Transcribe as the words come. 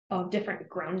of different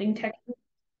grounding techniques.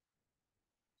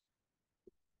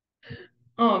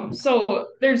 So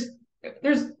there's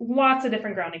lots of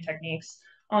different grounding techniques.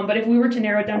 But if we were to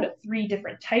narrow it down to three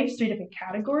different types, three different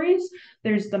categories,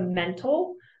 there's the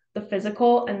mental, the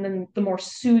physical, and then the more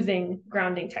soothing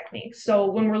grounding techniques.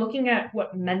 So when we're looking at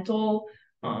what mental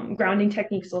grounding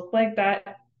techniques look like,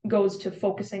 that goes to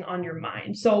focusing on your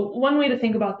mind. So one way to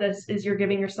think about this is you're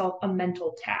giving yourself a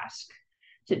mental task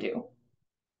to do.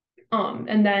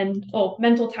 And then,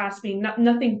 mental task being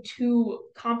nothing too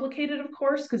complicated, of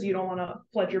course, because you don't want to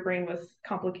flood your brain with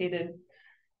complications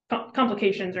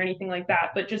or anything like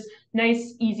that, but just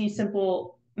nice, easy,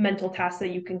 simple mental tasks that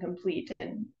you can complete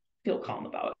and feel calm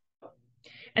about.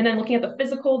 And then looking at the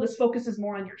physical, this focuses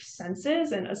more on your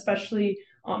senses and especially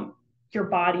your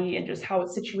body and just how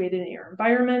it's situated in your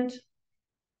environment.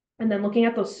 And then looking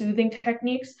at those soothing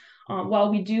techniques, while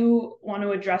we do want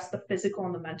to address the physical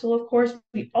and the mental, of course,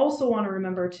 we also want to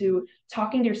remember to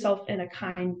talking to yourself in a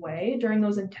kind way during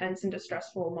those intense and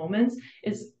distressful moments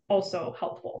is also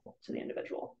helpful to the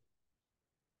individual.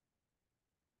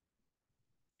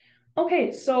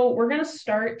 Okay, so we're going to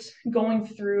start going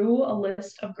through a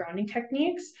list of grounding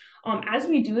techniques. As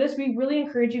we do this, we really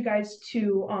encourage you guys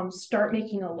to start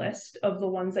making a list of the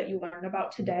ones that you learn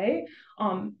about today.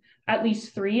 At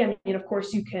least three. I mean, of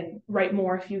course, you can write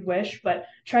more if you wish, but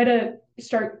try to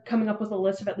start coming up with a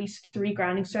list of at least three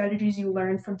grounding strategies you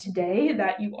learned from today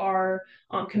that you are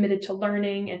committed to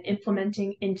learning and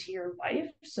implementing into your life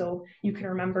so you can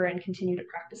remember and continue to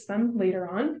practice them later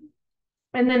on.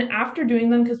 And then after doing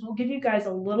them, because we'll give you guys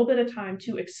a little bit of time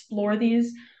to explore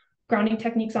these grounding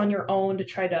techniques on your own to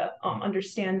try to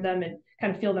understand them and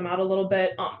kind of feel them out a little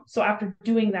bit. So after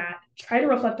doing that, try to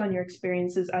reflect on your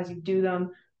experiences as you do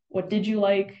them. What did you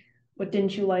like? What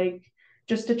didn't you like?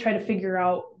 Just to try to figure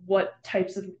out what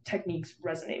types of techniques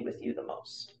resonate with you the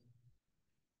most.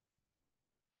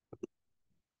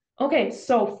 Okay,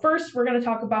 so first we're going to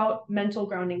talk about mental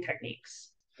grounding techniques.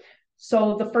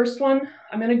 So the first one,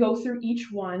 I'm going to go through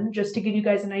each one just to give you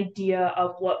guys an idea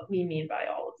of what we mean by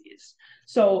all of these.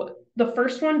 So the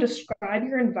first one, describe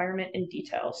your environment in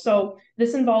detail. So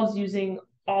this involves using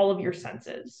all of your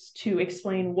senses to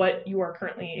explain what you are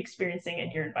currently experiencing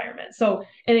in your environment. So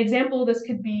an example, this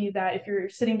could be that if you're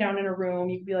sitting down in a room,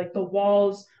 you could be like, the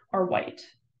walls are white.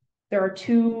 There are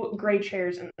two gray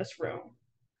chairs in this room.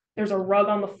 There's a rug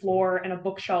on the floor and a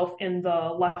bookshelf in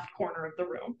the left corner of the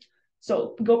room.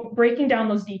 So breaking down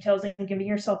those details and giving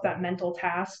yourself that mental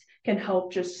task can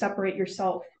help just separate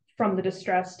yourself from the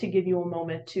distress to give you a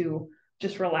moment to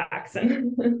just relax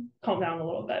and calm down a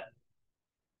little bit.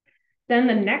 Then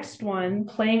the next one,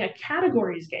 playing a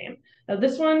categories game. Now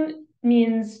this one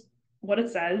means what it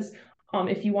says.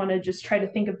 If you want to just try to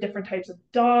think of different types of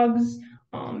dogs,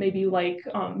 maybe you like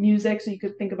music, so you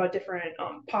could think about different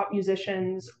pop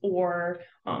musicians, or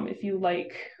if you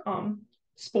like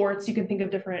sports, you can think of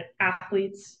different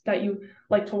athletes that you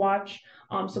like to watch.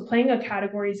 So playing a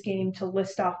categories game to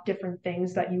list off different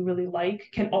things that you really like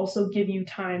can also give you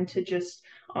time to just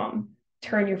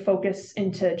turn your focus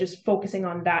into just focusing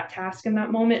on that task in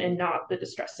that moment and not the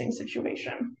distressing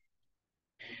situation.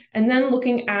 And then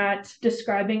looking at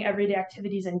describing everyday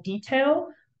activities in detail,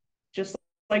 just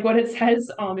like what it says,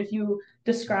 if you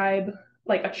describe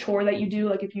like a chore that you do,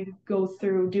 like if you go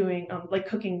through doing like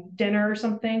cooking dinner or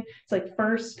something, it's like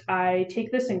first I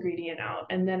take this ingredient out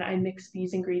and then I mix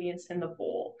these ingredients in the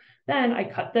bowl. Then I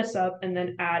cut this up and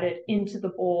then add it into the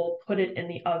bowl, put it in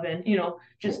the oven,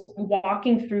 just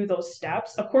walking through those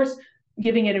steps. Of course,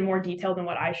 giving it in more detail than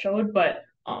what I showed, but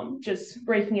just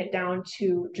breaking it down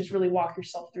to just really walk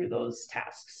yourself through those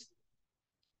tasks.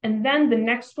 And then the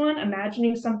next one,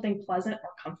 imagining something pleasant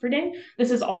or comforting. This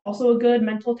is also a good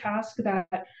mental task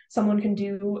that someone can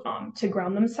do to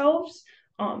ground themselves.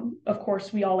 Of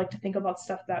course, we all like to think about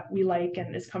stuff that we like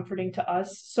and is comforting to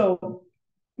us. So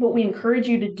what we encourage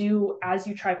you to do as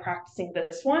you try practicing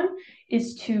this one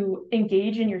is to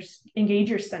engage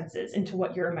your senses into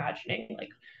what you're imagining. Like,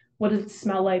 what does it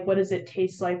smell like? What does it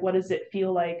taste like? What does it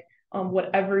feel like?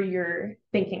 Whatever you're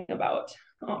thinking about,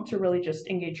 to really just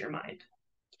engage your mind.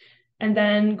 And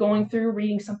then going through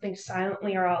reading something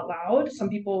silently or out loud. Some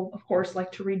people, of course,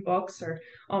 like to read books or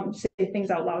say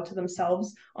things out loud to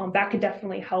themselves. That could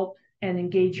definitely help and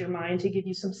engage your mind to give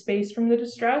you some space from the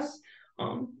distress.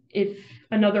 If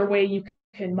another way you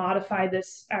can modify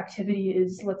this activity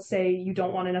is, let's say you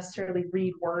don't want to necessarily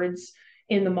read words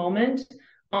in the moment,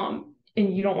 and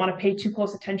you don't want to pay too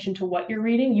close attention to what you're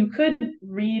reading, you could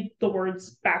read the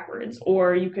words backwards,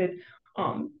 or you could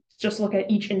just look at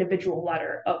each individual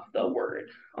letter of the word,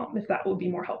 if that would be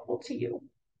more helpful to you.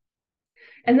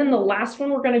 And then the last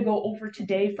one we're going to go over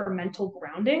today for mental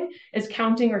grounding is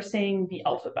counting or saying the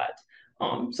alphabet.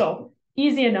 So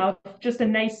easy enough, just a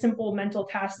nice, simple mental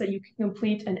task that you can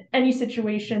complete in any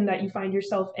situation that you find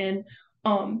yourself in.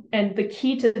 And the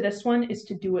key to this one is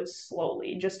to do it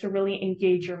slowly, just to really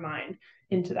engage your mind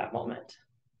into that moment.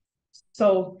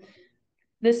 So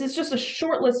this is just a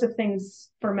short list of things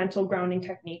for mental grounding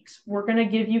techniques. We're going to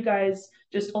give you guys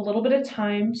just a little bit of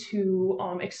time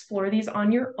to explore these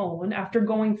on your own after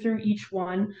going through each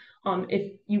one.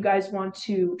 If you guys want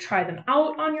to try them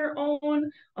out on your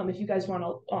own, if you guys want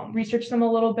to research them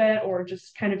a little bit or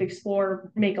just kind of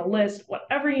explore, make a list,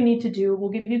 whatever you need to do,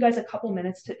 we'll give you guys a couple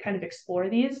minutes to kind of explore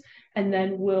these, and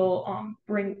then we'll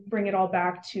bring it all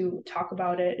back to talk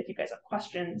about it. If you guys have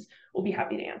questions, we'll be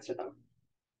happy to answer them.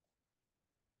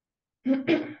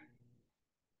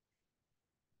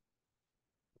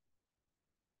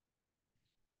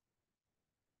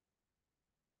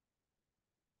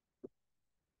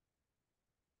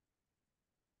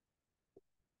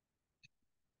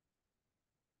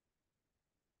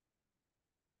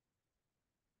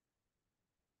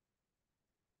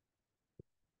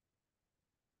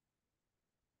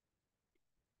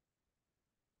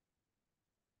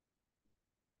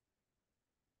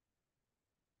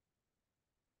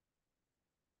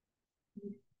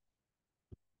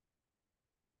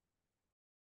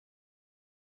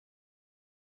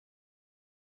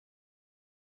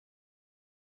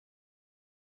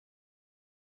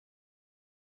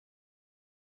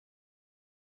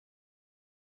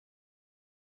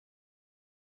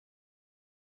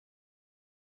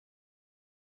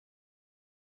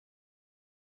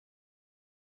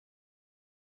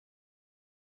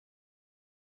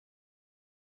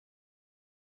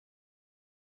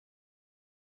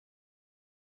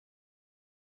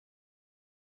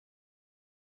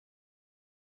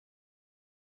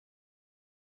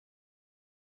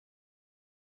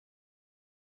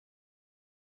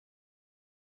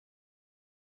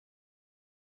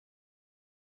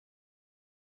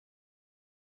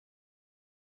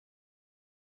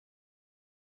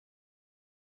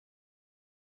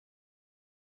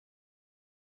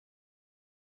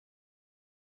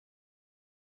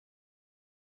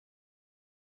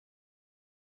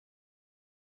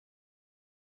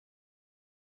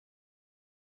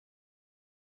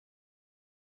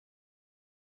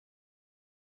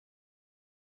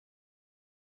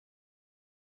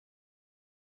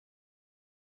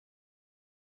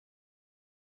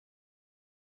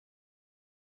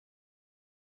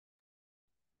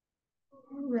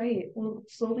 All right, we'll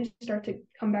slowly start to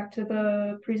come back to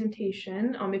the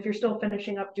presentation. If you're still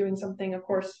finishing up doing something, of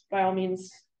course, by all means,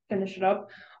 finish it up.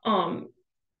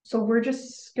 So we're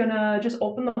just gonna just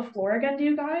open the floor again to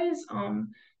you guys,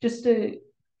 just to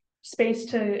space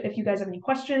to, if you guys have any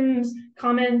questions,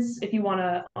 comments, if you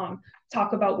wanna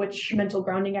talk about which mental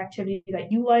grounding activity that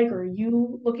you like or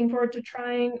you looking forward to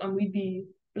trying, we'd be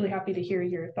really happy to hear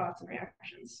your thoughts and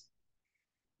reactions.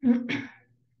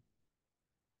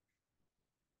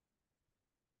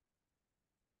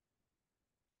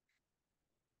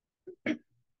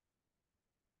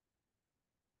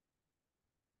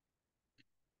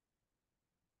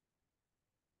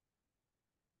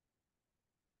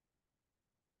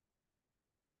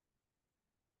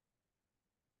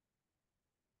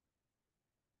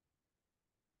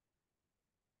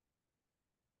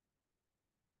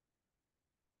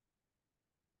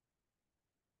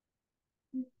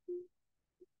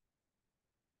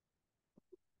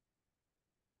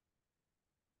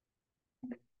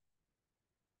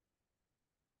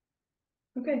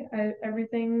 Okay,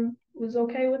 everything was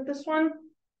okay with this one?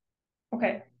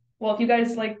 Okay. Well, if you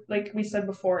guys like we said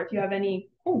before, if you have any,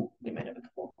 oh, we might have a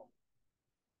couple.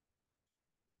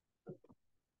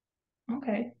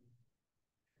 Okay.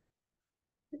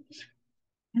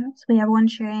 Yeah, so we have one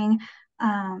sharing,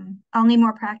 I'll need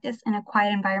more practice in a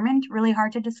quiet environment. Really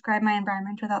hard to describe my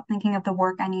environment without thinking of the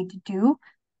work I need to do.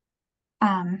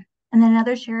 And then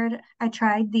another shared, I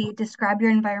tried the describe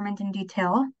your environment in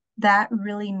detail. That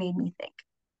really made me think.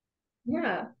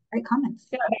 Yeah. Great comments.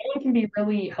 Yeah, that one can be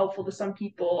really helpful to some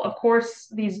people. Of course,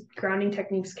 these grounding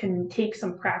techniques can take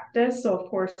some practice. So, of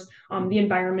course, the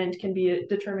environment can be a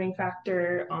determining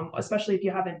factor, especially if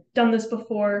you haven't done this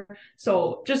before.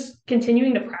 So, just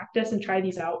continuing to practice and try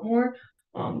these out more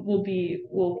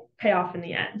will pay off in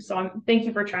the end. So, thank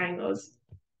you for trying those.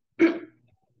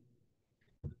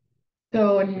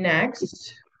 So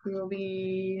next we will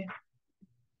be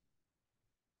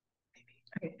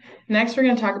okay. Next we're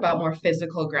going to talk about more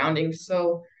physical grounding.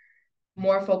 So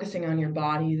more focusing on your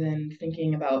body than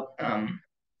thinking about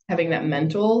having that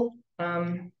mental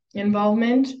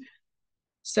involvement.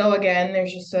 So again,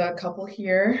 there's just a couple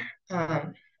here.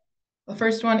 The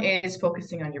first one is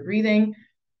focusing on your breathing.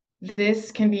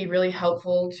 This can be really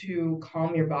helpful to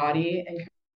calm your body and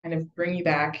kind of bring you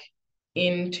back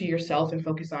into yourself and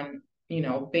focus on,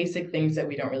 basic things that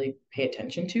we don't really pay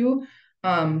attention to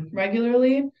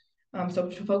regularly. So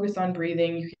to focus on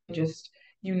breathing,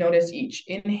 you notice each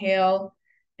inhale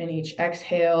and each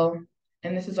exhale.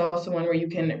 And this is also one where you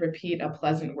can repeat a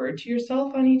pleasant word to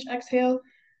yourself on each exhale,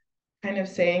 kind of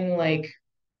saying like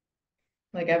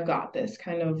I've got this,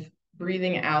 kind of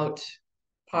breathing out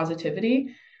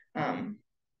positivity.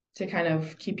 To kind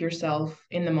of keep yourself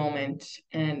in the moment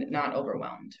and not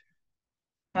overwhelmed.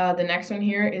 The next one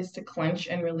here is to clench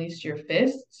and release your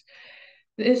fists.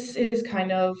 This is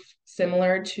kind of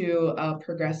similar to a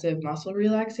progressive muscle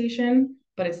relaxation,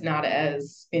 but it's not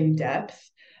as in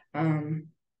depth.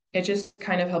 It just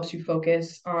kind of helps you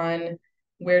focus on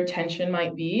where tension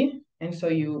might be. And so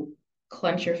you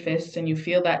clench your fists and you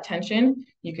feel that tension.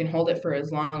 You can hold it for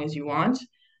as long as you want.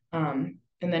 And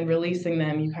then releasing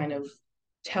them, you kind of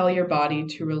tell your body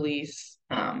to release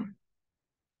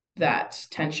that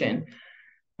tension.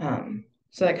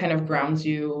 So that kind of grounds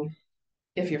you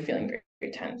if you're feeling very,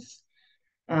 very tense.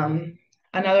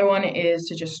 Another one is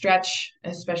to just stretch,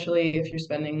 especially if you're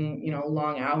spending,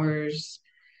 long hours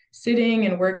sitting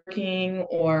and working,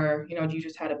 or, you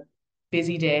just had a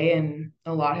busy day and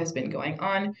a lot has been going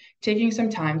on. Taking some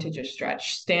time to just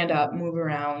stretch, stand up, move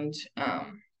around,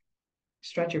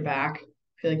 stretch your back.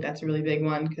 I feel like that's a really big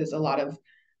one because a lot of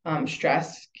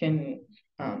stress can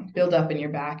build up in your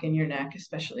back and your neck,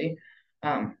 especially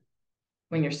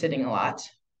when you're sitting a lot.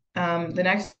 The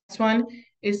next one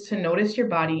is to notice your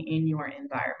body in your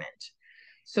environment.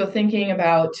 So thinking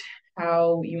about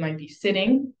how you might be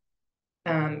sitting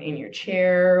in your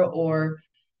chair, or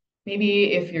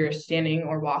maybe if you're standing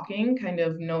or walking, kind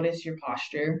of notice your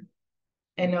posture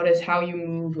and notice how you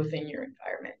move within your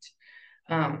environment.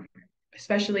 Um,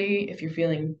 Especially if you're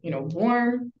feeling,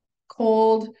 warm,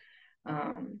 cold,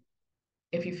 um,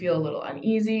 if you feel a little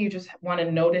uneasy, you just want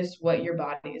to notice what your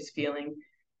body is feeling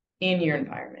in your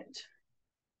environment.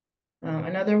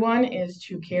 Another one is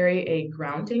to carry a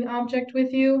grounding object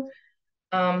with you.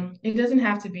 It doesn't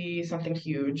have to be something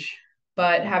huge,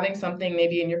 but having something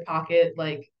maybe in your pocket,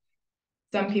 like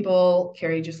some people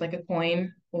carry just like a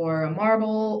coin or a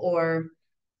marble or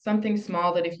something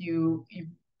small that if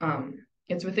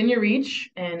it's within your reach,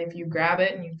 and if you grab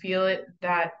it and you feel it,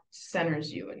 that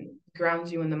centers you and grounds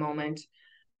you in the moment.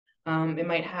 It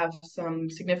might have some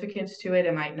significance to it.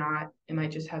 It might not. It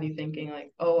might just have you thinking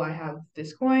like, oh, I have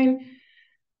this coin.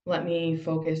 Let me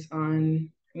focus on,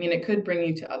 it could bring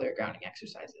you to other grounding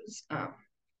exercises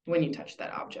when you touch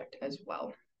that object as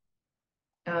well.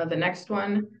 The next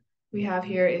one we have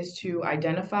here is to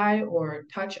identify or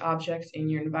touch objects in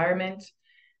your environment,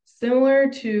 similar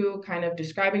to kind of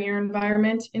describing your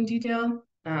environment in detail,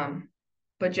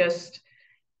 but just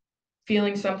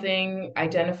feeling something,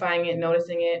 identifying it,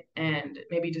 noticing it, and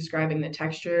maybe describing the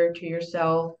texture to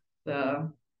yourself, the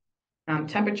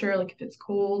temperature, like if it's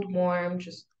cold, warm,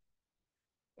 just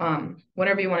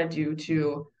whatever you want to do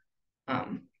to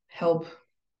help,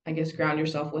 I guess, ground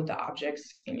yourself with the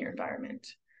objects in your environment.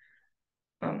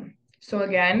 So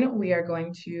again, we are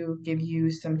going to give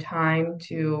you some time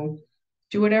to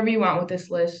do whatever you want with this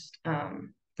list.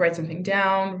 Write something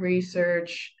down,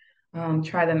 research,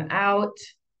 try them out.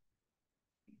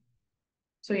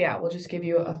 So yeah, we'll just give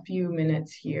you a few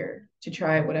minutes here to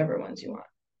try whatever ones you want.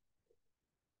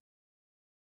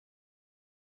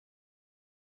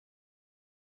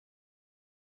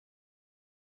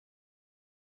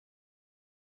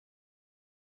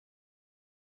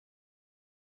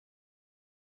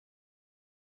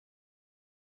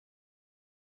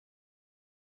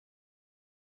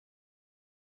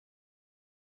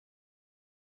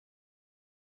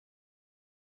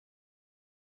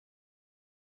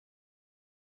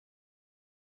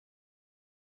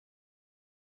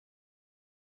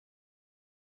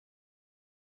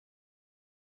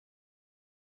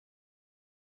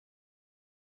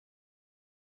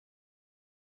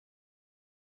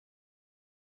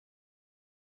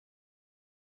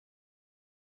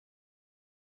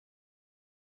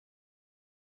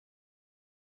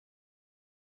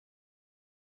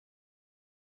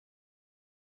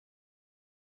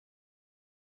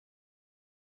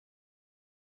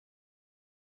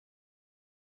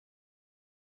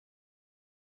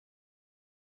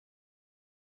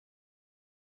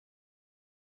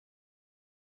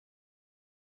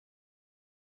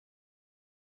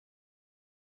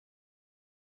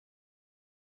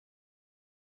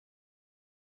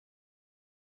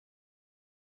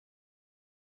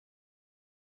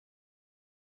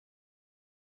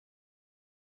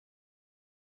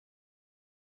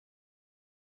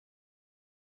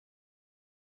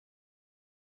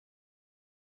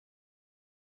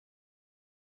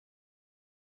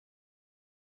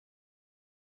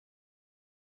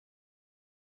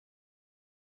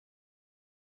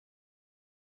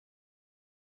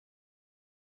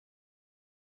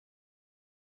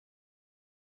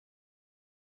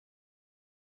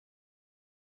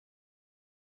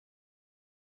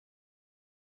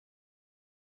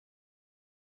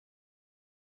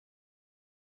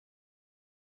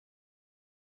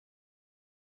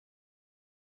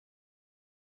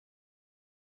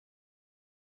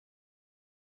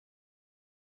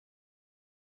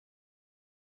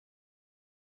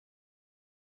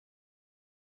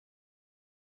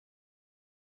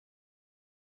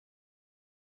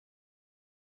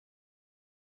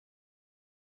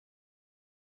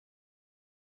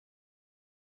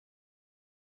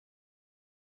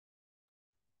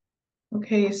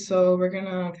 Okay, so we're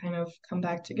gonna kind of come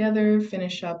back together,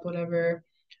 finish up whatever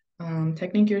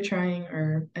technique you're trying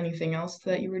or anything else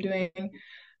that you were doing.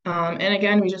 And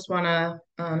again, we just want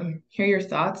to hear your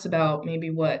thoughts about maybe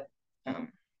what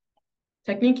um,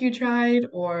 technique you tried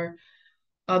or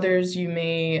others you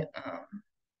may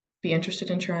be interested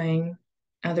in trying,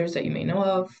 others that you may know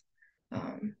of.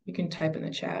 You can type in the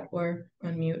chat or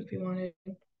unmute if you wanted.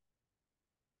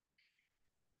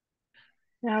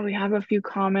 Yeah, we have a few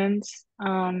comments.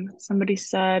 Somebody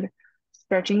said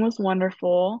stretching was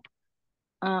wonderful.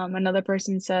 Another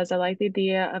person says, I like the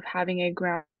idea of having a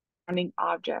grounding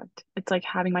object. It's like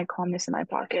having my calmness in my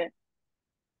pocket.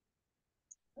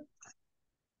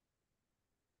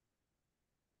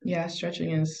 Yeah,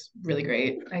 stretching is really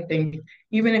great. I think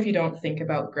even if you don't think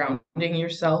about grounding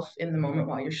yourself in the moment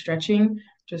while you're stretching,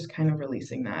 just kind of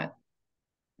releasing that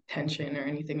tension or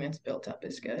anything that's built up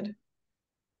is good.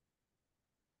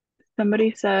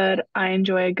 Somebody said, I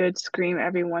enjoy a good scream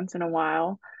every once in a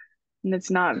while, and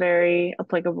it's not very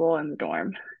applicable in the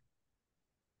dorm.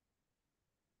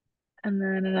 And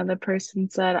then another person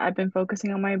said, I've been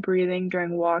focusing on my breathing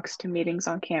during walks to meetings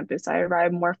on campus. I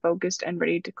arrive more focused and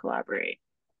ready to collaborate.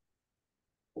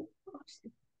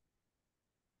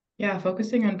 Yeah,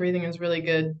 focusing on breathing is really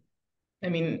good. I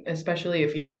mean, especially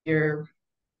if you're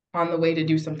on the way to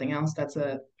do something else,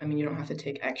 I mean, you don't have to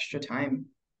take extra time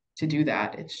to do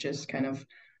that. It's just kind of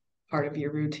part of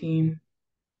your routine.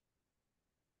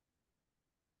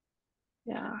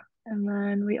 Yeah. And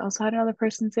then we also had another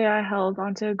person say, I held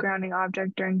onto a grounding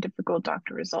object during difficult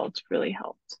doctor results, really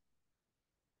helped.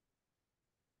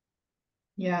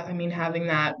 Yeah, I mean, having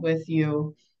that with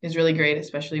you is really great,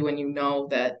 especially when you know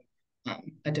that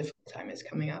a difficult time is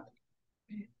coming up.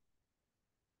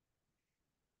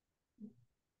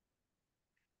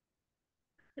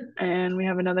 And we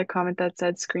have another comment that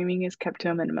said, screaming is kept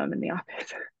to a minimum in the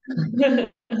office.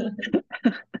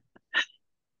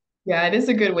 Yeah, it is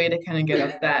a good way to kind of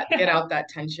get out that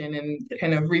tension and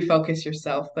kind of refocus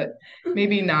yourself, but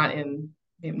maybe not in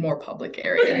a more public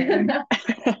area.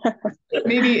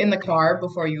 Maybe in the car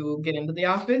before you get into the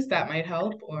office, that might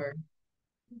help, or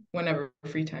whenever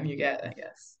free time you get, I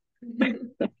guess.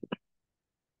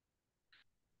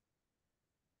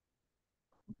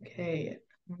 Okay,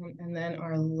 and then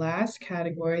our last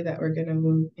category that we're going to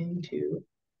move into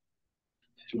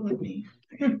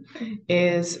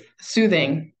is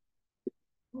soothing.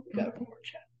 We got one more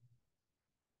chat.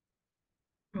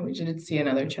 Oh, we did see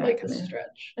another chat Like come the in.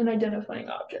 stretch and identifying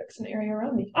objects in the area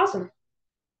around me. Awesome.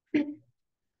 All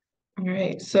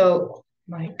right, so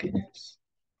my goodness.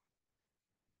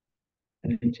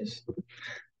 Let me just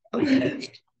okay.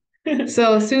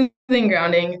 So soothing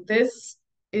grounding, this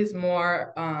is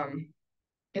more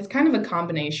it's kind of a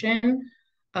combination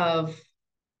of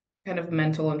kind of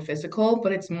mental and physical,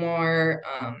 but it's more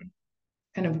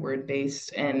kind of word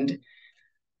based and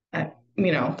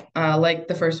like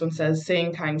the first one says,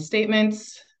 saying kind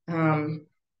statements,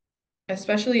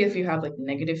 especially if you have like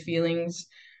negative feelings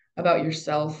about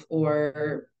yourself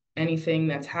or anything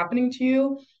that's happening to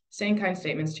you. Saying kind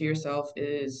statements to yourself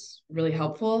is really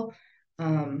helpful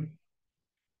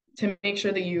to make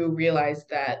sure that you realize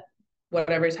that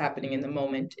whatever's happening in the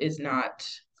moment is not,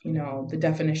 the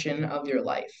definition of your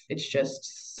life. It's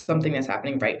just something that's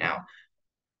happening right now.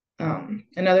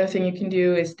 Another thing you can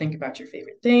do is think about your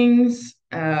favorite things.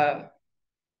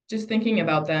 Just thinking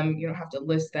about them, you don't have to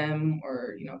list them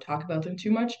or, talk about them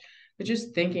too much, but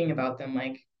just thinking about them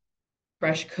like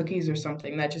fresh cookies or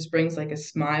something that just brings like a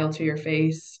smile to your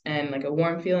face and like a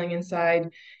warm feeling inside,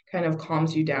 kind of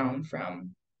calms you down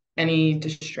from any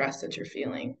distress that you're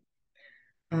feeling.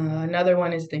 Another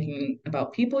one is thinking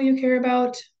about people you care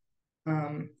about,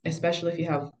 especially if you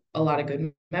have a lot of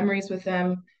good memories with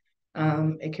them.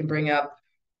 It can bring up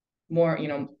more,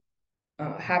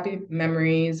 happy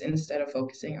memories instead of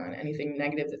focusing on anything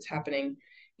negative that's happening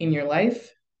in your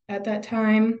life at that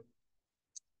time.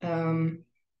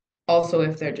 Also,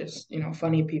 if they're just,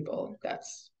 funny people,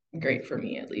 that's great for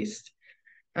me at least.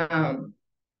 Um,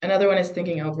 Another one is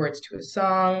thinking of words to a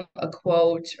song, a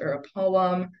quote, or a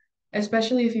poem,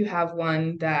 especially if you have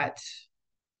one that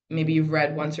maybe you've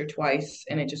read once or twice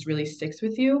and it just really sticks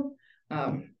with you.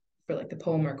 For like the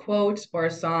poem or quote, or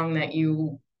a song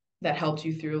that helped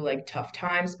you through like tough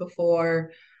times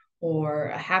before, or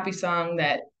a happy song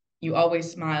that you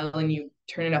always smile and you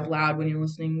turn it up loud when you're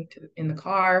listening to in the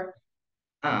car.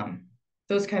 Um,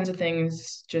 those kinds of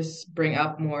things just bring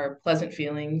up more pleasant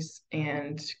feelings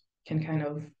and can kind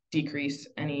of decrease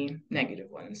any negative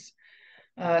ones.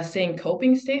 Saying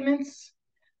coping statements.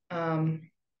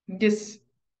 Just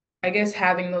I guess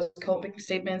having those coping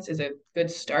statements is a good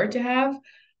start to have,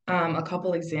 A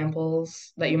couple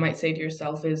examples that you might say to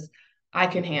yourself is, I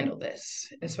can handle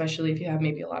this, especially if you have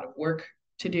maybe a lot of work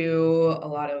to do, a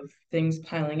lot of things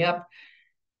piling up.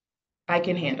 I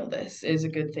can handle this is a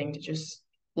good thing to just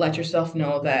let yourself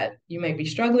know that you might be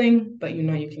struggling, but you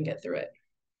know you can get through it.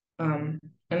 Um,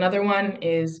 Another one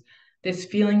is, this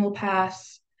feeling will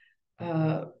pass.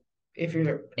 Uh, if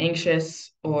you're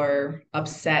anxious or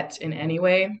upset in any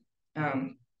way,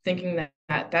 thinking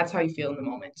that that's how you feel in the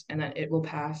moment and that it will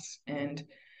pass and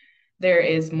there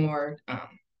is more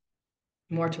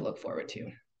to look forward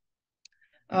to.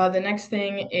 The next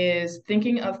thing is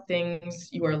thinking of things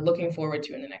you are looking forward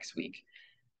to in the next week.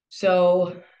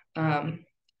 So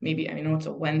maybe, I know it's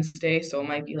a Wednesday, so it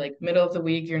might be like middle of the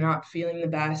week, you're not feeling the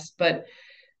best, but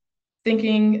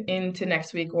thinking into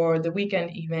next week or the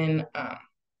weekend even,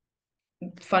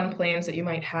 fun plans that you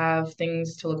might have,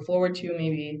 things to look forward to,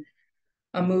 maybe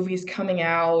a movie's coming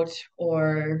out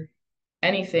or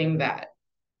anything that,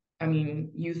 I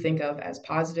mean, you think of as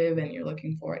positive and you're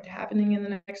looking forward to happening in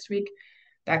the next week,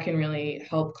 that can really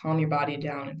help calm your body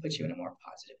down and put you in a more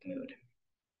positive mood.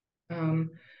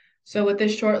 So with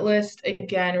this short list,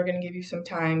 again, we're going to give you some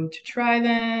time to try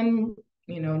them,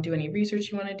 do any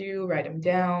research you want to do, write them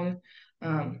down.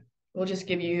 We'll just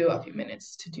give you a few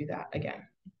minutes to do that again.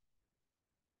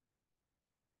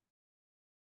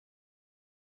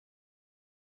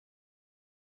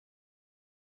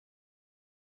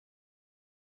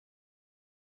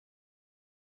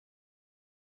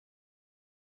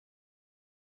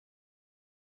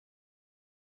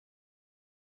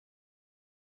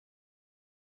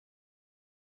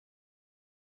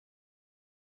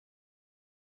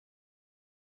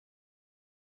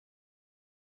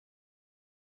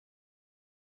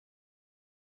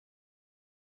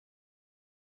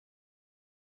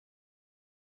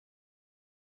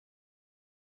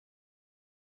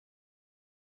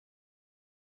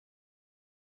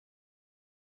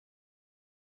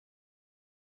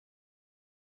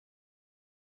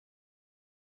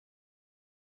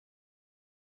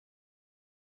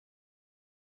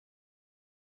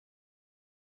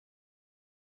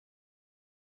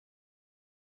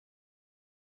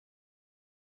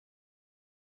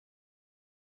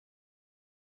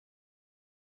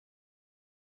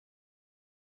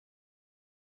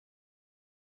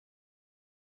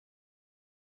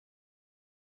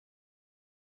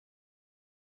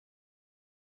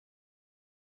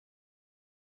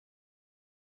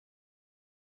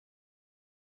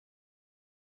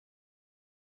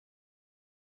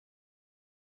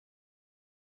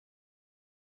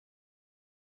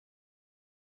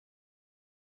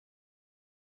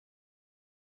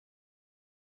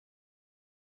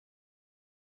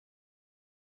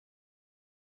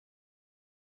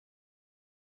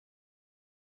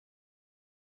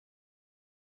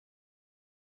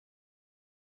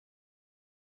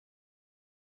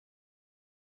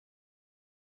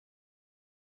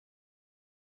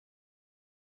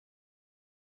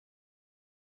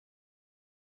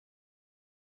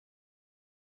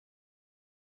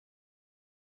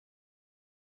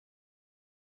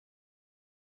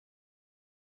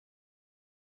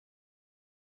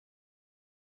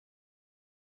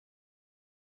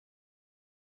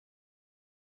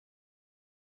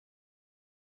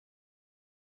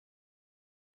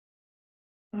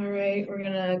 All right, we're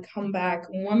gonna come back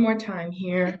one more time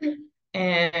here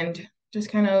and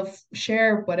just kind of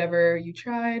share whatever you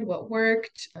tried, what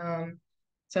worked,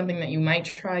 something that you might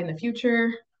try in the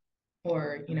future,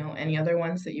 or any other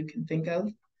ones that you can think of.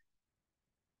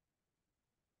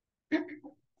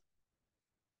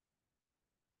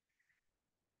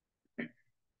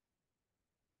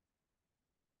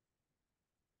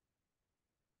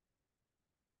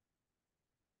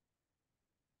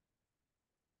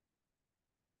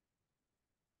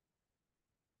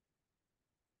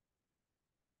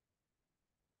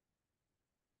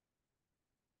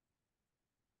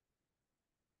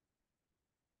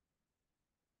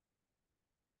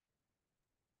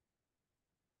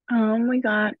 We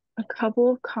got a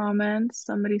couple of comments.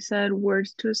 Somebody said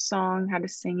words to a song, had to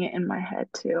sing it in my head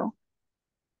too.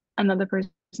 Another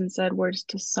person said words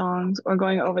to songs or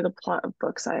going over the plot of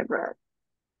books I have read.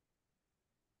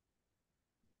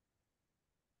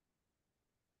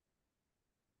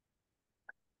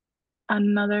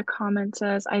 Another comment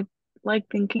says, I like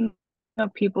thinking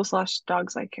of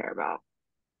people/dogs I care about.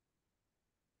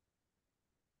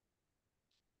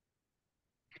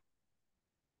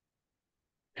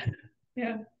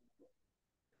 Yeah.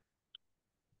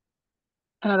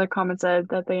 Another comment said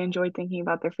that they enjoyed thinking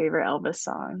about their favorite Elvis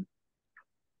song.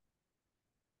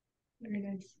 Very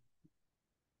nice.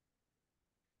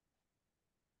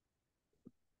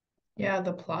 Yeah,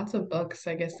 the plots of books,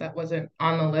 I guess that wasn't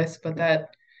on the list, but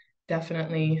that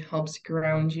definitely helps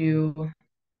ground you.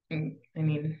 I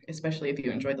mean, especially if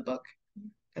you enjoy the book.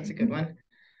 That's a good one. I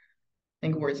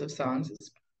think Words of Songs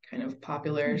is kind of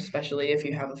popular, especially if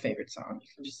you have a favorite song. You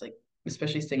can just like,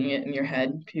 especially singing it in your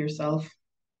head to yourself.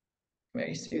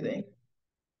 Very soothing.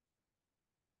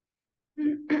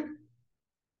 Good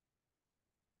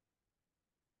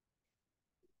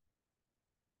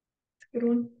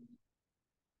one.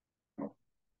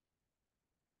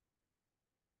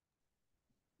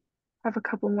 I have a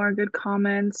couple more good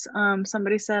comments.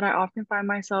 Somebody said, I often find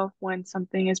myself when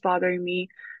something is bothering me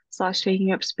 /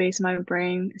 taking up space in my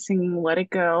brain, singing Let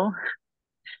It Go.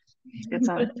 Good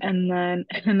song. And then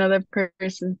another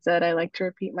person said, I like to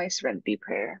repeat my Serenity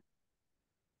prayer.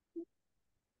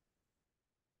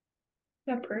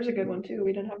 That prayer's a good one too.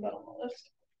 We didn't have that on the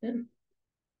list. Yeah.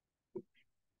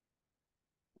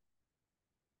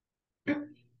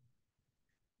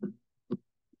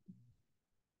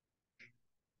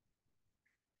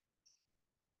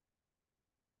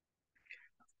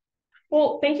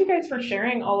 Well, thank you guys for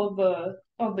sharing all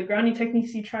of the grounding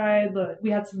techniques you tried. We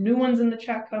had some new ones in the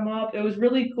chat come up. It was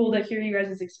really cool to hear you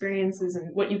guys' experiences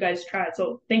and what you guys tried.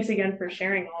 So thanks again for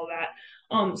sharing all of that.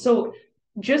 So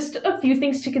just a few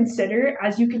things to consider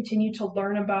as you continue to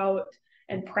learn about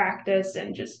and practice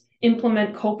and just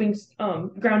implement coping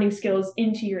grounding skills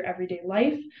into your everyday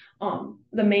life.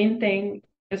 The main thing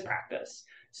is practice.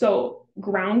 So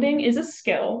grounding is a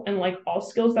skill, and like all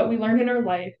skills that we learn in our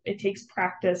life, it takes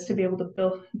practice to be able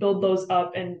to build those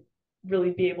up and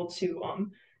really be able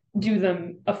to do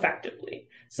them effectively.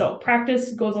 So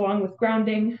practice goes along with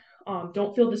grounding.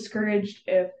 Don't feel discouraged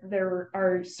if there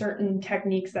are certain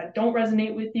techniques that don't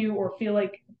resonate with you or feel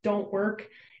like don't work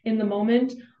in the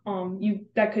moment.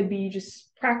 That could be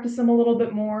just practice them a little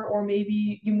bit more, or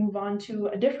maybe you move on to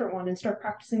a different one and start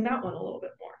practicing that one a little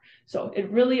bit more. So it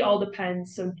really all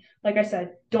depends. So like I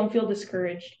said, don't feel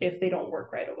discouraged if they don't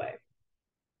work right away.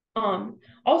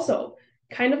 Also,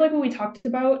 kind of like what we talked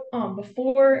about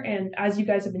before, and as you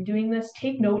guys have been doing this,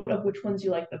 take note of which ones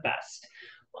you like the best.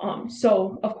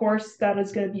 So of course, that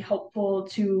is going to be helpful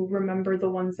to remember the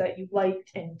ones that you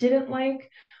liked and didn't like.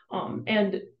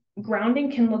 And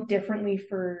grounding can look differently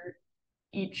for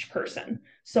each person.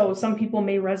 So some people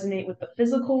may resonate with the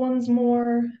physical ones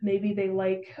more. Maybe they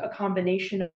like a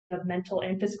combination of mental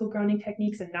and physical grounding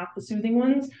techniques and not the soothing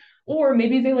ones. Or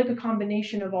maybe they like a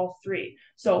combination of all three.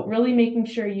 So really making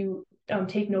sure you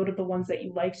take note of the ones that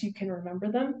you like so you can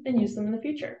remember them and use them in the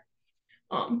future.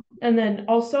 And then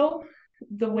also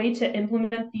the way to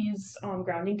implement these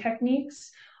grounding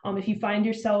techniques, if you find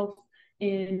yourself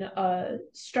in a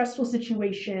stressful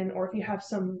situation or if you have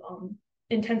some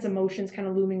intense emotions kind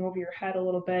of looming over your head a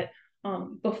little bit,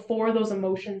 before those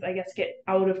emotions, I guess, get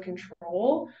out of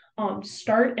control,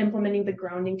 start implementing the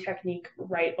grounding technique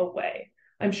right away.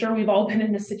 I'm sure we've all been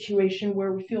in a situation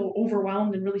where we feel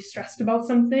overwhelmed and really stressed about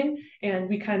something, and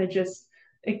we kind of just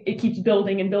it keeps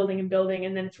building and building and building,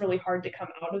 and then it's really hard to come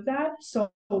out of that.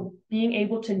 So being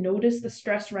able to notice the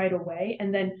stress right away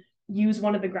and then use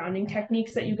one of the grounding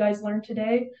techniques that you guys learned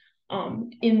today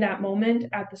in that moment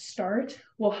at the start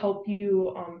will help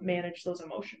you manage those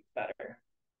emotions better.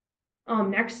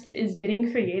 Next is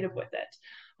getting creative with it.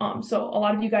 So a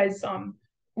lot of you guys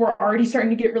were already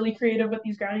starting to get really creative with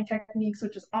these grounding techniques,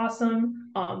 which is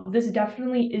awesome. These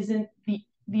definitely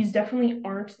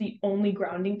aren't the only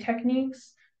grounding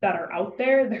techniques that are out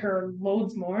there. There are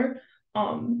loads more.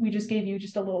 We just gave you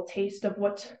just a little taste of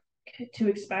what to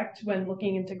expect when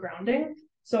looking into grounding.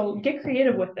 So get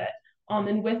creative with it.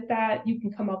 And with that, you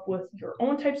can come up with your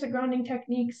own types of grounding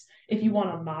techniques. If you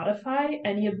want to modify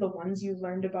any of the ones you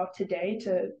learned about today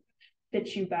to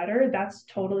fit you better, that's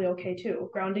totally okay too.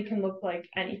 Grounding can look like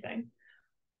anything.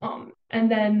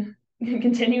 And then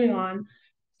continuing on,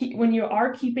 when you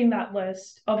are keeping that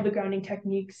list of the grounding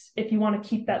techniques, if you want to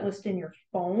keep that list in your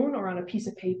phone or on a piece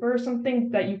of paper or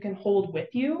something that you can hold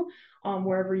with you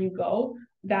wherever you go,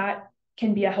 that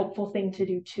can be a helpful thing to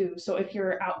do too. So if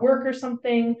you're at work or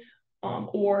something,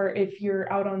 or if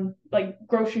you're out on like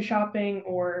grocery shopping,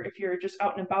 or if you're just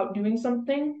out and about doing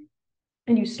something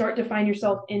and you start to find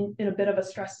yourself in a bit of a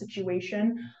stress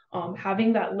situation,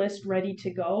 having that list ready to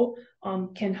go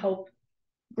can help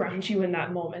ground you in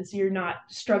that moment. So you're not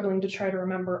struggling to try to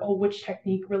remember, oh, which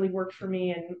technique really worked for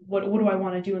me and what do I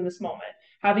want to do in this moment?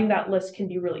 Having that list can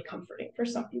be really comforting for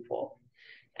some people.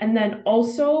 And then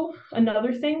also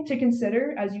another thing to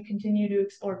consider as you continue to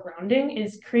explore grounding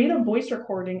is create a voice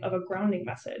recording of a grounding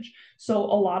message. So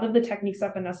a lot of the techniques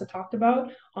that Vanessa talked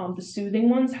about, the soothing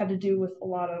ones had to do with a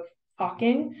lot of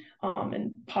talking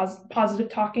and positive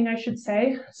talking, I should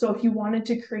say. So if you wanted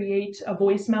to create a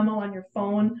voice memo on your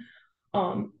phone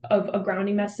of a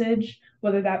grounding message,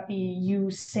 whether that be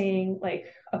you saying like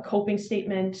a coping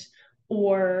statement,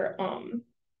 or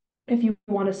if you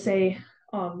want to say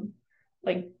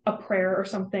like a prayer or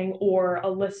something, or a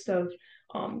list of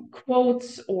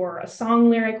quotes or a song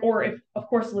lyric, or if of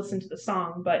course listen to the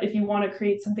song, but if you want to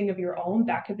create something of your own,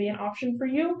 that could be an option for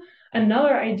you.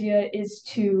 Another idea is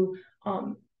to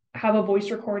have a voice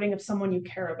recording of someone you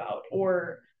care about,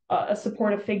 or a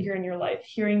supportive figure in your life.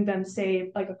 Hearing them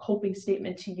say like a coping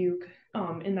statement to you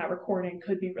in that recording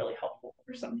could be really helpful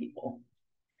for some people.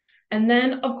 And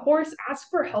then, of course, ask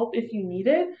for help if you need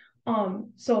it.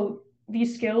 So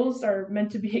these skills are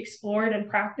meant to be explored and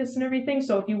practiced and everything.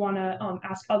 So if you want to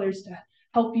ask others to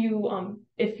help you,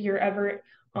 if you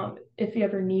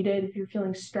ever need it, if you're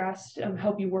feeling stressed,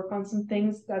 help you work on some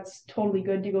things, that's totally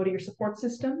good to go to your support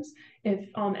systems. If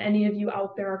any of you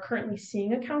out there are currently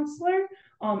seeing a counselor,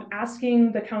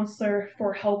 asking the counselor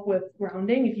for help with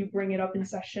grounding, if you bring it up in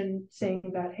session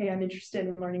saying that, hey, I'm interested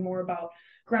in learning more about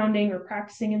grounding or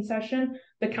practicing in session,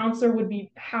 the counselor would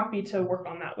be happy to work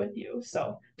on that with you.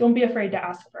 So don't be afraid to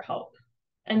ask for help.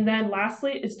 And then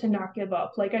lastly is to not give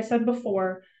up. Like I said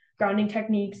before, grounding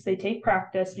techniques, they take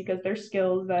practice because they're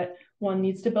skills that one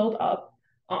needs to build up.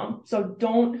 So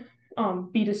don't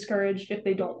be discouraged if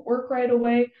they don't work right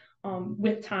away.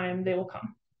 With time, they will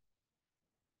come.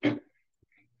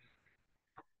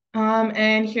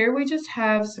 And here we just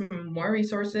have some more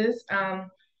resources.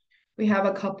 We have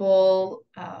a couple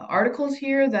articles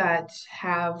here that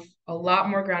have a lot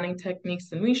more grounding techniques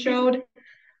than we showed.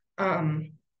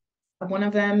 One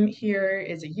of them here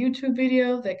is a YouTube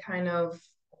video that kind of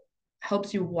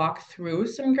helps you walk through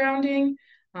some grounding.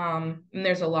 And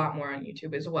there's a lot more on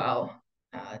YouTube as well.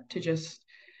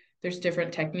 There's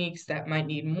different techniques that might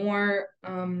need more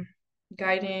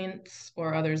guidance,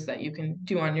 or others that you can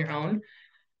do on your own.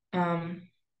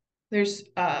 There's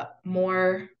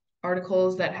more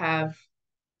articles that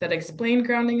explain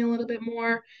grounding a little bit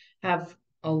more, have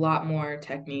a lot more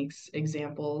techniques,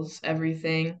 examples,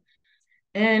 everything.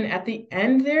 And at the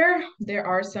end there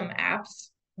are some apps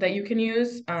that you can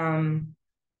use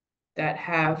that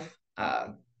have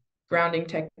grounding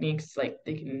techniques, like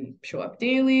they can show up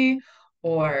daily,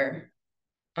 or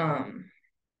that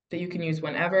you can use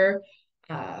whenever.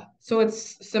 So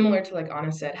it's similar to, like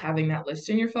Anna said, having that list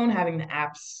in your phone, having the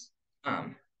apps.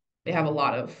 They have a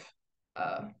lot of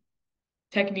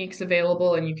techniques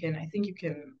available, and I think you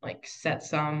can like set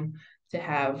some to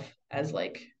have as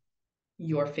like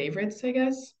your favorites, I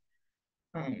guess.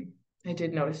 I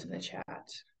did notice in the chat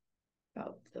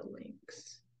about the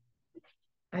links.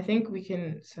 I think we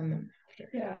can send them after.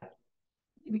 Yeah.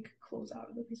 We could close out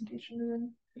of the presentation and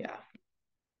then.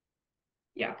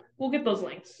 Yeah, we'll get those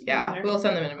links. Yeah, we'll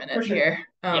send them in a minute sure. here.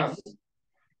 Yes.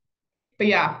 But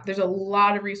yeah, there's a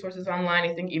lot of resources online.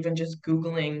 I think even just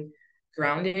Googling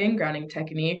grounding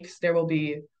techniques, there will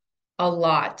be a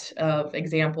lot of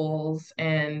examples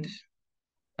and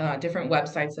different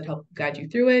websites that help guide you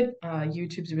through it.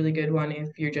 YouTube's a really good one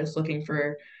if you're just looking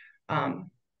for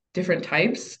different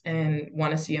types and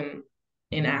want to see them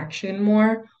in action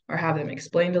more, or have them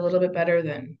explained a little bit better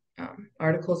than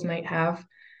articles might have.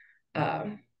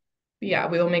 Yeah,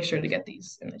 we will make sure to get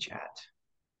these in the chat.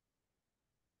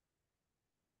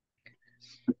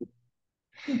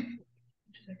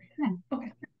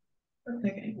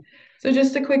 Okay. So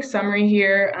just a quick summary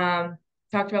here.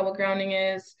 Talked about what grounding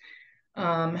is,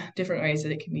 different ways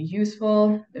that it can be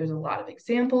useful. There's a lot of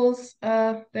examples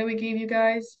that we gave you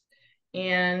guys,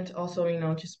 and also,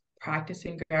 just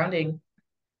practicing grounding,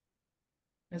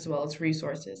 as well as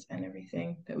resources and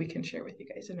everything that we can share with you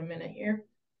guys in a minute here.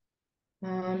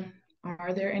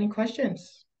 Are there any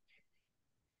questions?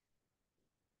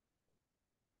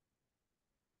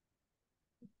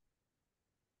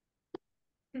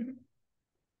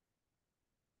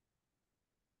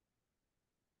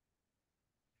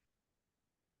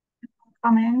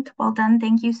 Comment. Well done.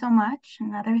 Thank you so much.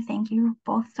 Another thank you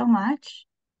both so much.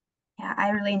 Yeah, I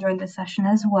really enjoyed this session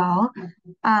as well.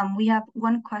 We have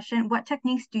one question. What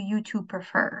techniques do you two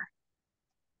prefer?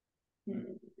 That's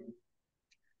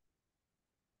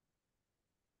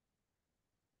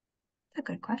a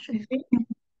good question.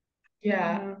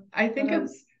 I think a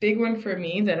big one for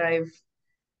me that I've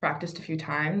practiced a few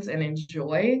times and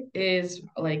enjoy is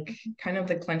like kind of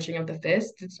the clenching of the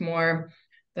fist. It's more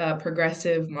the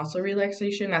progressive muscle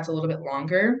relaxation. That's a little bit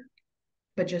longer,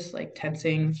 but just like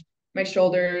tensing my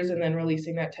shoulders and then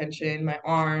releasing that tension, my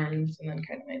arms, and then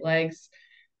kind of my legs,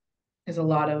 is a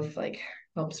lot of like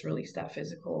helps release that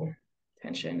physical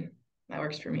tension. That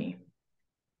works for me.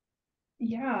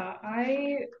 Yeah,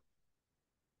 I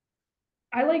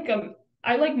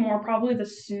like more probably the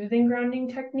soothing grounding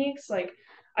techniques. Like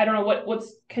I don't know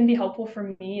what's can be helpful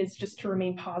for me is just to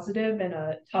remain positive in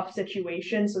a tough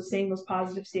situation. So saying those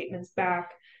positive statements back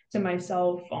to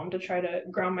myself to try to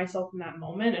ground myself in that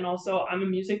moment. And also I'm a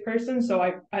music person, so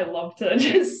I love to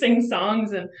just sing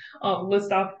songs and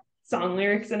list off song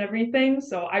lyrics and everything.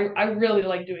 So I really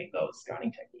like doing those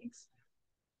grounding techniques.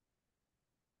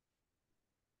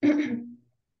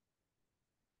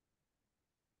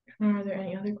 Are there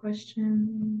any other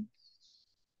questions?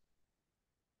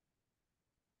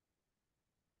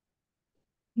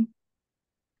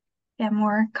 Yeah,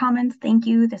 more comments. Thank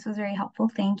you. This was very helpful.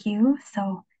 Thank you.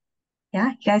 So yeah,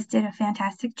 you guys did a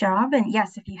fantastic job. And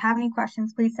yes, if you have any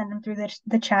questions, please send them through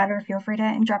the chat or feel free to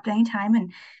interrupt anytime.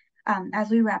 And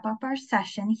as we wrap up our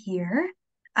session here,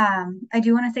 I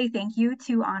do want to say thank you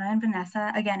to Anna and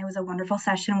Vanessa. Again, it was a wonderful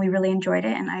session. We really enjoyed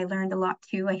it, and I learned a lot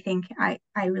too. I think I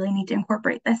really need to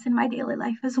incorporate this in my daily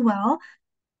life as well.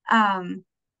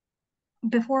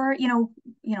 Before,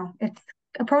 it's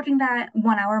approaching that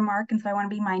 1 hour mark, and so I want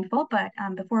to be mindful. But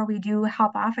before we do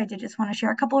hop off, I did just want to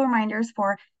share a couple of reminders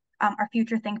for our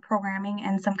future Think programming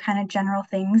and some kind of general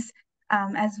things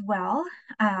as well.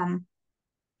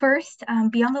 First,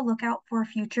 be on the lookout for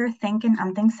future Think and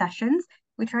unThink sessions.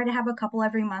 We try to have a couple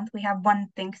every month. We have one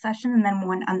Think session and then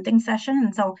one unThink session.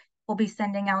 And so we'll be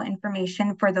sending out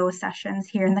information for those sessions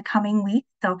here in the coming weeks.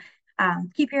 So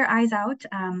keep your eyes out.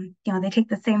 They take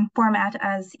the same format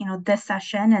as, this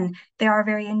session, and they are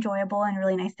very enjoyable and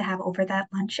really nice to have over that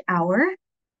lunch hour.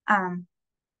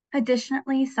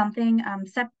 Additionally, something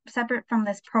separate from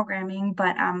this programming,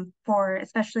 but for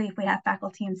especially if we have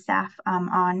faculty and staff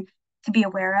on to be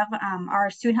aware of, our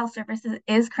student health services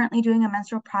is currently doing a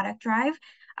menstrual product drive.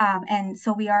 And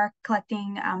so we are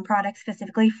collecting products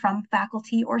specifically from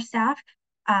faculty or staff.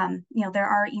 There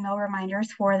are email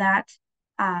reminders for that.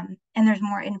 And there's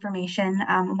more information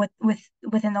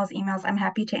within those emails. I'm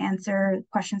happy to answer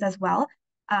questions as well.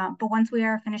 But once we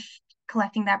are finished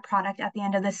collecting that product at the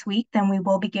end of this week, then we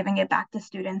will be giving it back to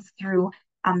students through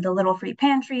the Little Free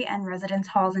Pantry and residence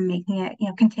halls, and making it,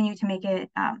 continue to make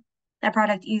it that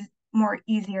product more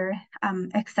easily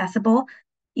accessible,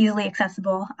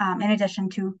 in addition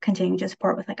to continuing to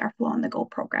support with like our Flow on the Go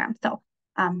program. So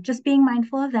just being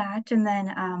mindful of that. And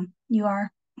then you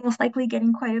are most likely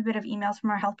getting quite a bit of emails from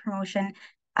our health promotion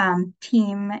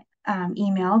team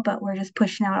email, but we're just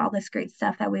pushing out all this great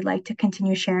stuff that we'd like to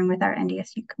continue sharing with our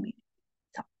NDSU community.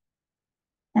 So,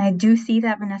 and I do see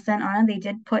that Vanessa and Anna, they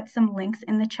did put some links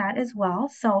in the chat as well.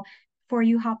 So before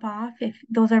you hop off, if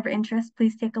those are of interest,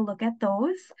 please take a look at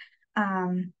those.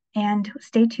 And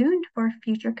stay tuned for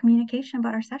future communication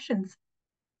about our sessions.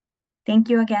 Thank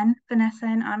you again, Vanessa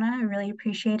and Anna. I really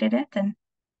appreciated it. And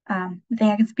I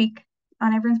think I can speak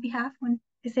on everyone's behalf when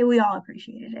I say we all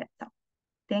appreciated it. So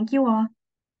thank you all.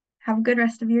 Have a good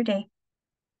rest of your day.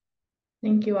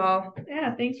 Thank you all.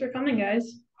 Yeah, thanks for coming,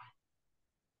 guys.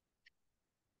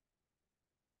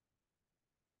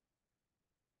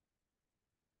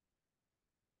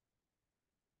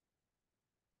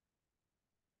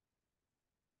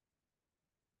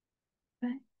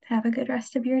 Have a good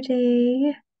rest of your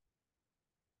day.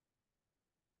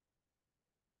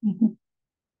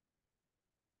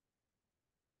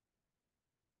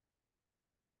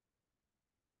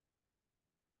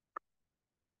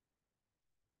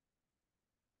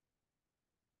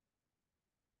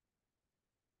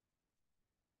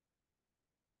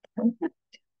 Perfect.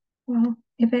 Well,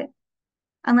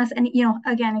 unless any,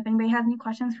 again, if anybody has any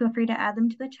questions, feel free to add them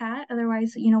to the chat.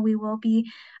 Otherwise, we will be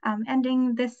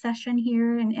ending this session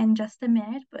here in just a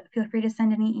minute, but feel free to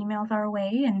send any emails our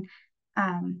way. And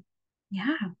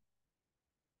yeah,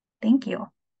 thank you.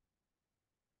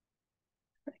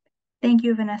 Thank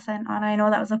you, Vanessa and Anna. I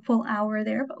know that was a full hour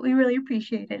there, but we really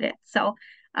appreciated it. So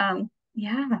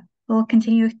yeah, we'll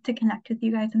continue to connect with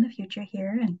you guys in the future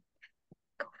here and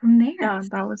go from there. Yeah,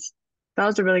 that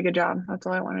was a really good job. That's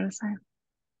all I wanted to say.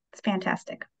 It's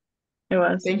fantastic. It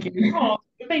was. Thank you. Oh,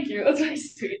 thank you. That's very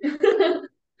sweet.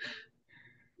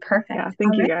 Perfect. Yeah,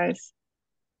 thank you guys.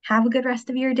 Have a good rest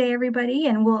of your day, everybody,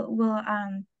 and we'll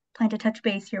plan to touch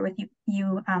base here with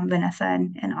you, Vanessa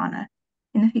and Anna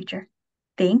in the future.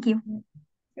 Thank you.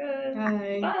 Good.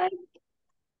 Bye. Bye.